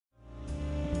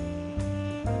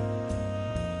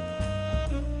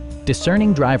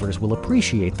discerning drivers will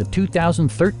appreciate the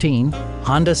 2013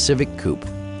 Honda Civic Coupe.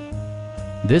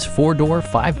 This four-door,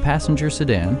 five-passenger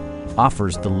sedan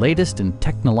offers the latest in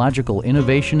technological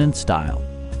innovation and style.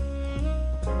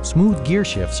 Smooth gear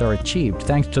shifts are achieved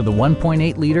thanks to the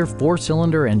 1.8-liter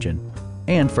four-cylinder engine.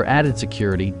 And for added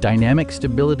security, dynamic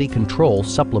stability control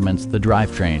supplements the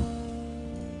drivetrain.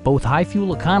 Both high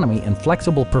fuel economy and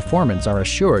flexible performance are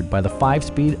assured by the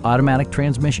 5-speed automatic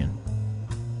transmission.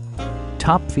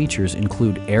 Top features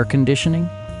include air conditioning,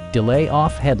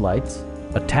 delay-off headlights,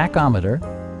 a tachometer,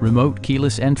 remote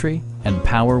keyless entry, and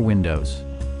power windows.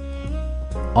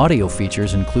 Audio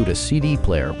features include a CD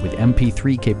player with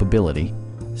MP3 capability,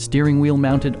 steering wheel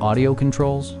mounted audio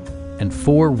controls, and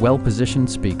 4 well-positioned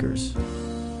speakers.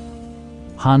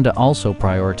 Honda also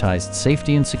prioritized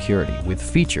safety and security with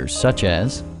features such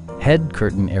as head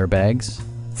curtain airbags,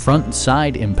 front and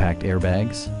side impact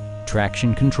airbags,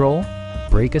 traction control,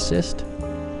 brake assist,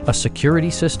 a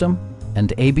security system,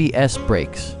 and ABS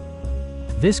brakes.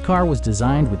 This car was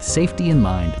designed with safety in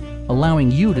mind,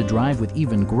 allowing you to drive with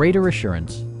even greater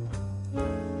assurance.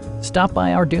 Stop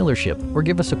by our dealership or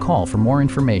give us a call for more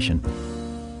information.